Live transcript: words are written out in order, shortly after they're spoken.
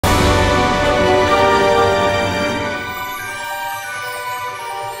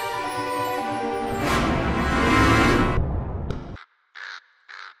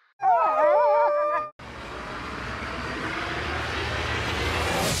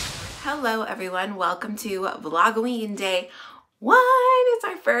Hello everyone, welcome to Vlogoween day 1. It's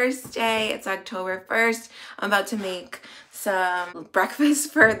our first day. It's October 1st. I'm about to make some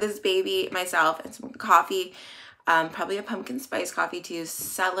breakfast for this baby, myself, and some coffee. Probably a pumpkin spice coffee to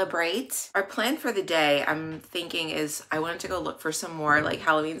celebrate. Our plan for the day, I'm thinking, is I wanted to go look for some more like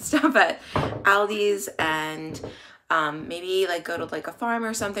Halloween stuff at Aldi's and maybe like go to like a farm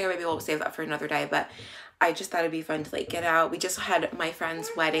or something, or maybe we'll save that for another day. But I just thought it'd be fun to like get out. We just had my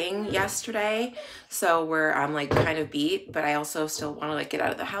friend's wedding yesterday, so we're like kind of beat, but I also still want to like get out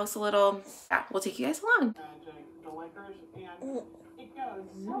of the house a little. Yeah, we'll take you guys along. The liquors, and it goes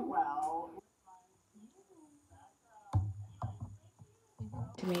so well.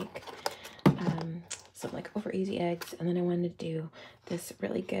 To make some like over easy eggs, and then I wanted to do this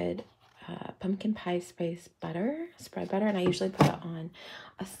really good pumpkin pie spice butter, spread butter, and I usually put it on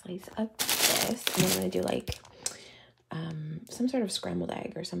a slice of this, and I'm gonna do like some sort of scrambled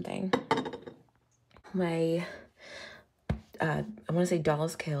egg or something. My I want to say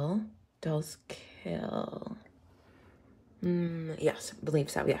Dollskill. Yes, I believe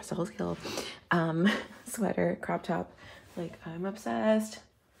so. Yes, Dollskill sweater, crop top. Like, I'm obsessed.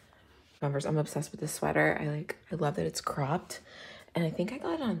 I'm obsessed with this sweater. I love that it's cropped, and I think I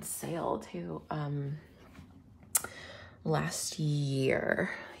got it on sale too last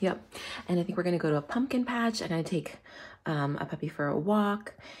year. Yep. And I think we're gonna go to a pumpkin patch. I'm gonna take a puppy for a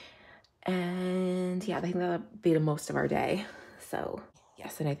walk, and yeah, I think that'll be the most of our day. So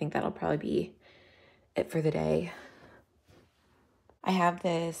yes, and I think that'll probably be it for the day. I have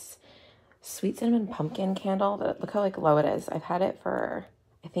this sweet cinnamon pumpkin candle that, look how like low it is. I've had it for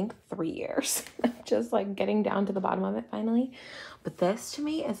I think 3 years. I'm just like getting down to the bottom of it finally. But this to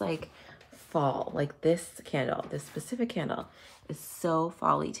me is like fall. Like this candle, this specific candle is so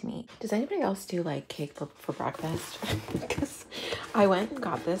fall-y to me. Does anybody else do like cake for breakfast? Because I went and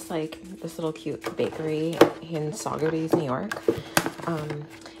got this this little cute bakery in Saugerties, New York.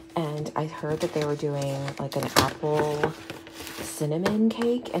 And I heard that they were doing like an apple cinnamon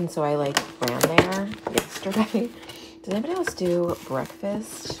cake, and so I like ran there yesterday. Does anybody else do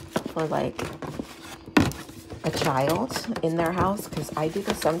breakfast for like a child in their house? Because I do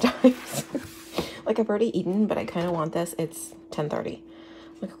this sometimes. Like, I've already eaten, but I kind of want this. It's 10:30.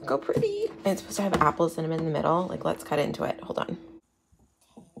 Like, look how pretty. And it's supposed to have apple cinnamon in the middle. Like, let's cut into it. Hold on.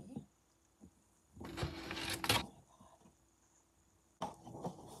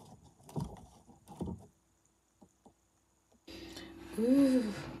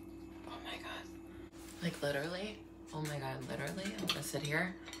 Ooh. Oh my god. Like, literally. Oh my god, literally. I'm gonna sit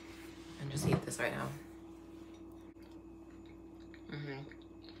here and just eat this right now.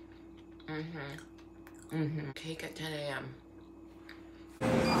 Cake at 10 a.m.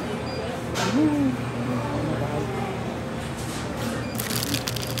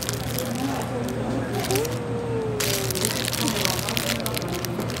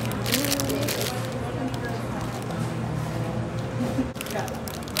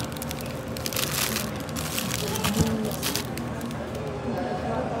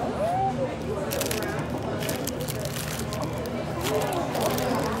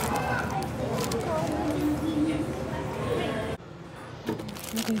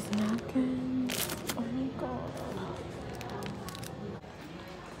 These napkins. Oh my god.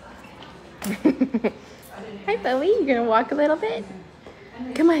 Hi, Bowie. You gonna walk a little bit?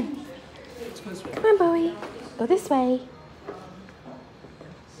 Come on. Come on, Bowie. Go this way.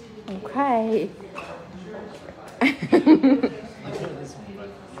 Okay.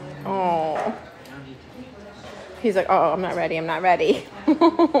 Oh. He's like, oh, I'm not ready. I'm not ready.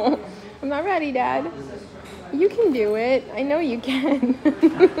 I'm not ready, Dad. You can do it. I know you can.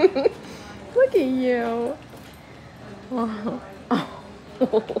 Look at you. Oh, oh.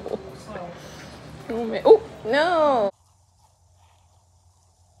 Oh, man. Oh no.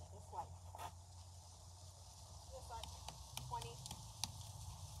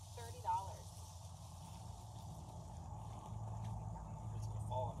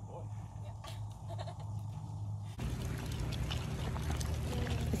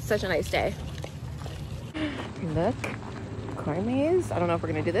 It's such a nice day. Look, corn maze. I don't know if we're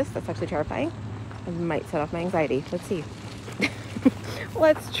gonna do this. That's actually terrifying. It might set off my anxiety. Let's see.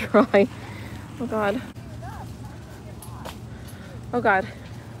 Let's try. Oh god. Oh god.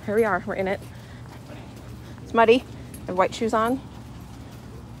 Here we are. We're in it. It's muddy. I have white shoes on.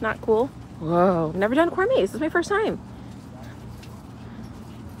 Not cool. Whoa. Never done corn maze. This is my first time.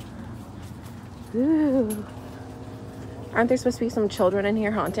 Ooh. Aren't there supposed to be some children in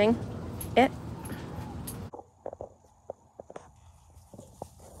here haunting it?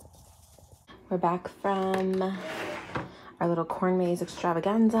 We're back from our little corn maze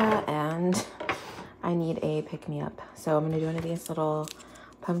extravaganza, and I need a pick-me-up. So I'm gonna do one of these little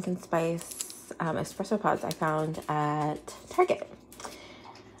pumpkin spice espresso pods I found at Target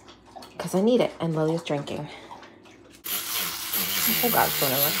because I need it, and Lily is drinking. I forgot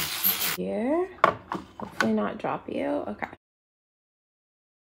going over here. Hopefully not drop you. Okay.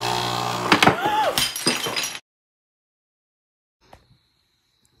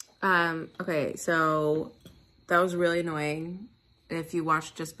 Okay, so that was really annoying. If you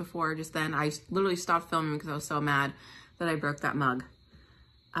watched just then, I literally stopped filming because I was so mad that I broke that mug.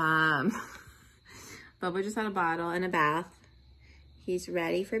 Bubba just had a bottle and a bath. He's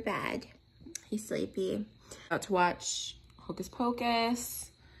ready for bed. He's sleepy. About to watch Hocus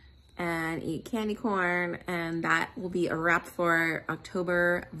Pocus and eat candy corn, and that will be a wrap for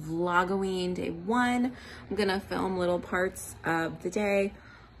October Vlogoween day 1. I'm gonna film little parts of the day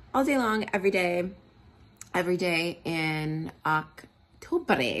all day long, every day in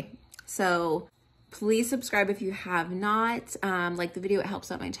October. So please subscribe if you have not. Like the video, it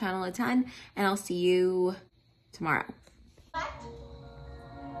helps out my channel a ton, and I'll see you tomorrow.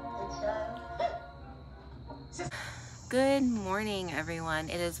 Good morning, everyone.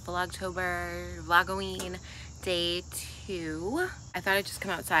 It is Vlogtober, Vlogoween day 2. I thought I'd just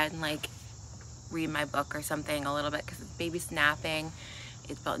come outside and like read my book or something a little bit because the baby's napping.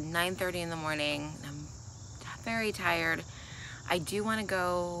 It's about 9:30 in the morning. I'm very tired. I do want to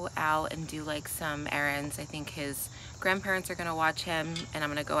go out and do like some errands. I think his grandparents are going to watch him, and I'm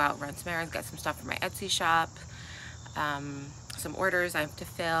going to go out, run some errands, get some stuff for my Etsy shop. Some orders I have to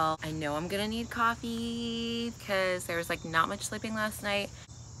fill. I know I'm gonna need coffee because there was like not much sleeping last night,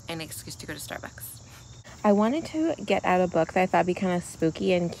 and an excuse to go to Starbucks. I wanted to get out a book that I thought would be kind of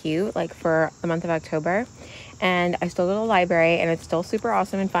spooky and cute, like for the month of October, and I still go to the library, and it's still super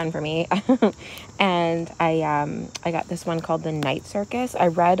awesome and fun for me. And I got this one called The Night Circus. I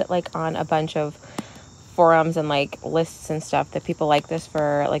read like on a bunch of forums and like lists and stuff that people like this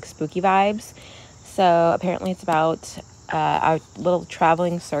for like spooky vibes. So apparently it's about a little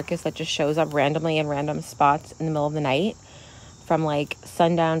traveling circus that just shows up randomly in random spots in the middle of the night from like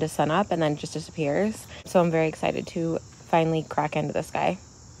sundown to sunup, and then just disappears. So I'm very excited to finally crack into this guy.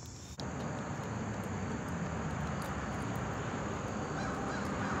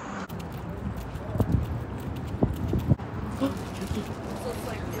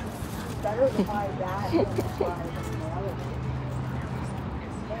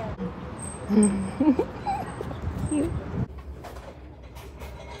 Cute.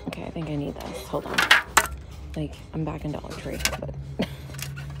 Okay, I think I need this. Hold on. Like, I'm back in Dollar Tree, but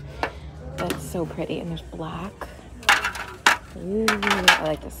that's so pretty. And there's black. Ooh, I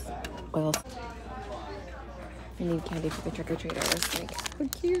like this. Oils. I need candy for the trick-or-treaters. Like, so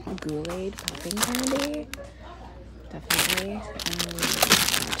cute. Goulet popping candy. Definitely.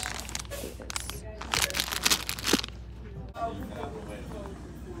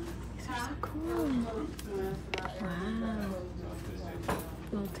 These are so cool. Wow.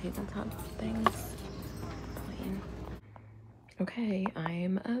 Little tabletop things. Plain. Okay,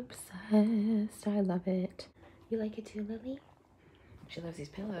 I'm obsessed. I love it. You like it too, Lily? She loves these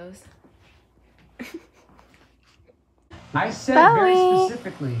pillows. I said very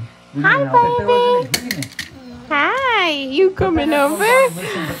specifically, Hi, that there was an agreement. Hi, you coming over?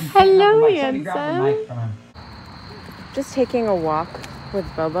 Hello, handsome. Just taking a walk with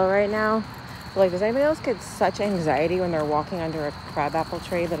Bobo right now. Like, does anybody else get such anxiety when they're walking under a crabapple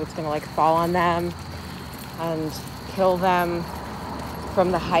tree that it's gonna like fall on them and kill them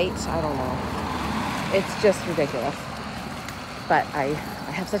from the height? I don't know. It's just ridiculous. But I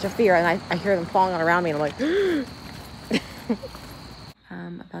have such a fear, and I hear them falling around me, and I'm like,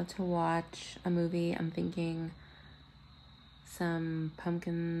 I'm about to watch a movie. I'm thinking some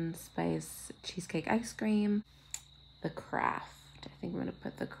pumpkin spice cheesecake ice cream. The Craft. I think I'm gonna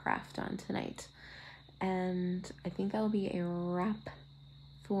put The Craft on tonight. And I think that'll be a wrap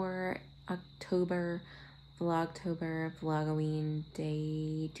for October, Vlogtober, Vlogoween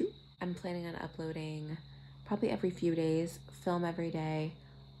day 2. I'm planning on uploading probably every few days, film every day,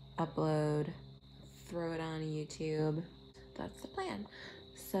 upload, throw it on YouTube. That's the plan.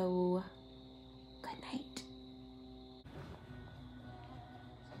 So, good night.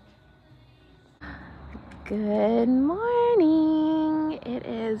 Good morning. It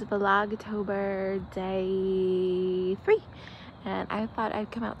is Vlogtober day 3, and I thought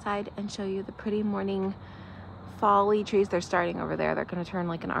I'd come outside and show you the pretty morning fall-y trees. They're starting over there. They're gonna turn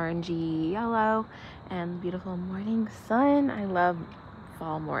like an orangey yellow, and beautiful morning sun. I love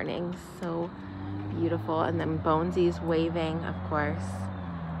fall mornings, so beautiful. And then Bonesy's waving, of course,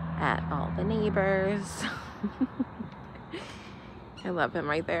 at all the neighbors. I love him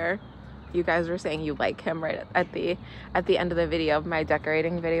right there. You guys were saying you like him right at the end of the video of my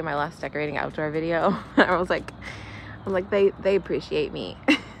decorating video, my last decorating outdoor video. I'm like they appreciate me.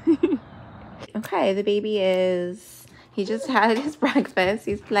 Okay, the baby he just had his breakfast.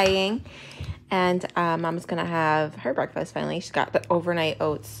 He's playing. And Mom's gonna have her breakfast finally. She's got the overnight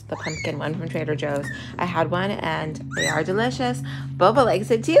oats, the pumpkin one from Trader Joe's. I had one and they are delicious. Boba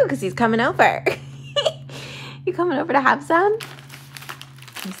likes it too because he's coming over. You coming over to have some?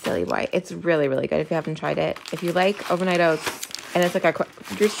 You silly boy. It's really, really good if you haven't tried it. If you like overnight oats, and it's like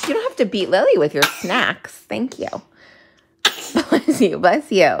you don't have to beat Lily with your snacks. Thank you. Bless you,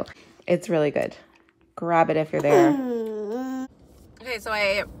 bless you. It's really good. Grab it if you're there. Okay, so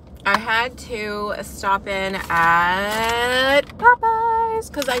I had to stop in at Popeyes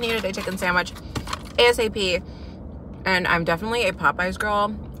because I needed a chicken sandwich ASAP. And I'm definitely a Popeyes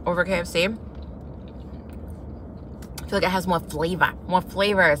girl over KFC. I feel like it has more flavor, more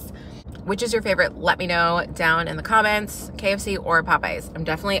flavors. Which is your favorite? Let me know down in the comments. KFC or Popeyes. I'm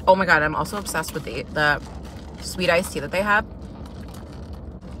definitely, oh my God, I'm also obsessed with the sweet iced tea that they have.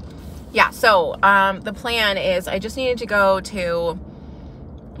 Yeah, so the plan is I just needed to go to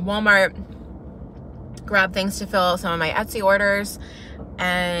Walmart, grab things to fill some of my Etsy orders,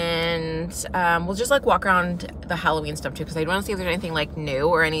 and we'll just like walk around the Halloween stuff too because I want to see if there's anything like new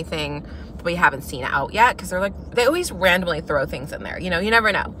or anything that we haven't seen out yet because they always randomly throw things in there, you know, you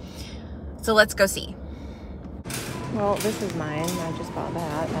never know. So let's go see. Well, this is mine. I just bought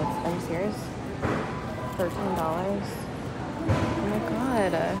that. Are you serious? $13. Oh my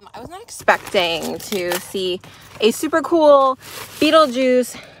God. I was not expecting to see a super cool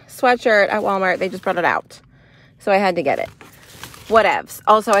Beetlejuice sweatshirt at Walmart. They just brought it out. So I had to get it. Whatevs.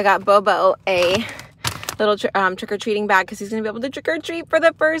 Also, I got Bobo a little trick-or-treating bag because he's going to be able to trick-or-treat for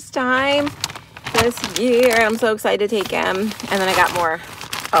the first time this year. I'm so excited to take him. And then I got more.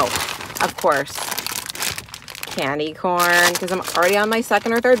 Oh, of course. Candy corn because I'm already on my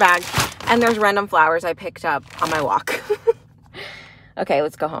second or third bag. And there's random flowers I picked up on my walk. Okay,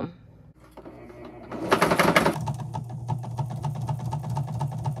 let's go home.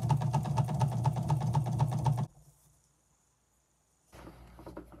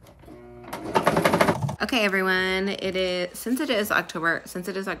 Okay, everyone, since it is October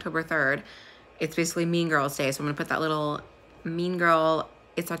 3rd, it's basically Mean Girls Day. So I'm gonna put that little Mean Girl,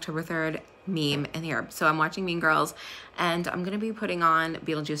 it's October 3rd meme in here. So I'm watching Mean Girls and I'm gonna be putting on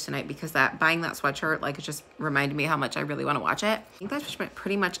Beetlejuice tonight because buying that sweatshirt, like, it just reminded me how much I really want to watch it. I think that's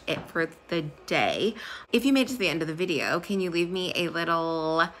pretty much it for the day. If you made it to the end of the video, can you leave me a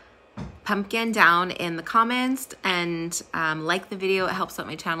little pumpkin down in the comments and like the video? It helps out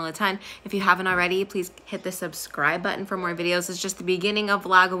my channel a ton. If you haven't already, please hit the subscribe button for more videos. It's just the beginning of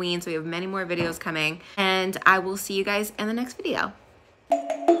Vlogoween, so we have many more videos coming, and I will see you guys in the next video.